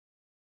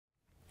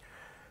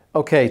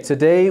Okay,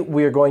 today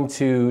we are going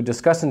to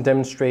discuss and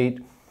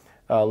demonstrate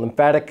a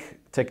lymphatic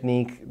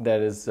technique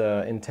that is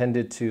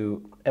intended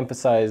to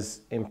emphasize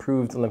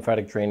improved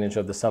lymphatic drainage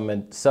of the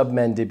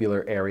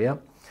submandibular area.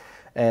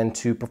 And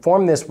to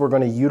perform this, we're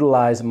going to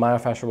utilize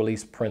myofascial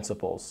release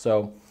principles.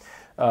 So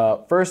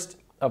first,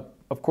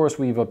 of course,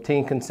 we've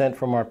obtained consent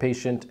from our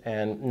patient,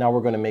 and now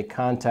we're going to make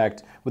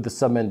contact with the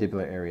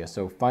submandibular area.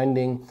 So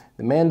finding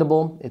the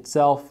mandible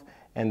itself,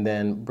 and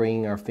then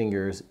bringing our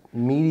fingers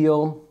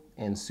medial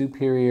and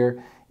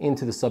superior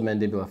into the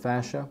submandibular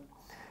fascia.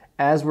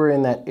 As we're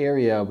in that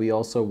area, we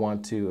also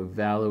want to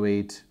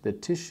evaluate the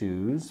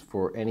tissues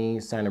for any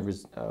sign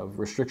of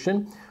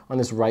restriction. On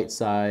this right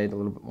side, a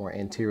little bit more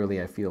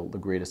anteriorly, I feel the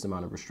greatest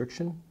amount of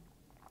restriction.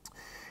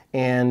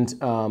 And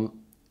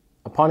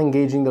upon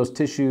engaging those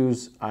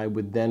tissues, I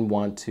would then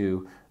want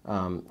to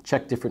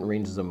check different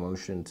ranges of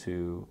motion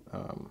to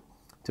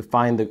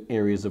find the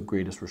areas of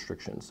greatest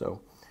restriction.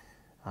 So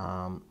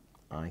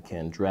I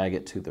can drag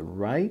it to the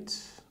right.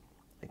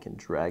 I can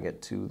drag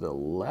it to the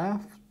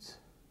left.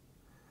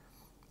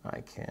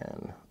 I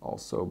can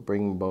also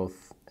bring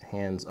both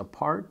hands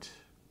apart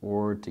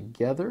or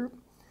together.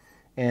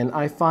 And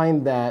I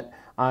find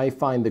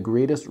the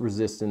greatest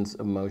resistance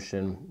of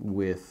motion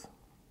with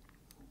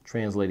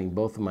translating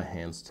both of my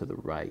hands to the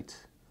right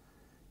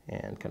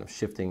and kind of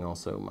shifting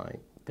also my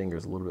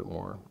fingers a little bit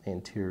more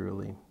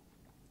anteriorly.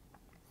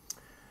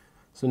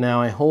 So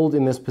now I hold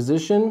in this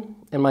position,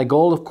 and my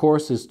goal, of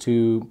course, is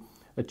to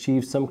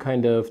achieve some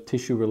kind of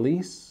tissue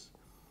release,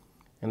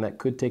 and that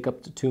could take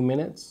up to 2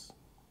 minutes.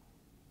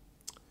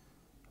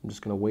 I'm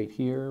just going to wait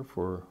here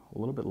for a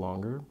little bit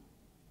longer.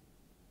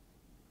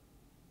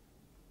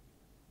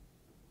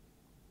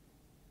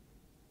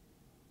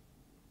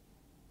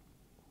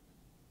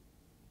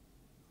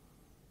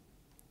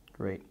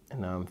 Great, and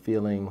now I'm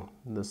feeling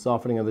the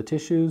softening of the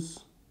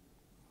tissues,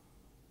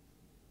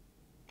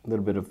 a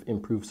little bit of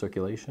improved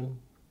circulation.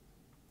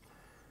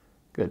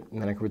 Good,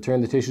 and then I can return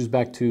the tissues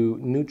back to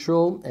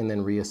neutral and then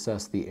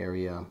reassess the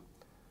area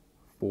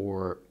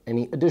for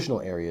any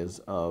additional areas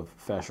of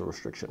fascial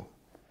restriction.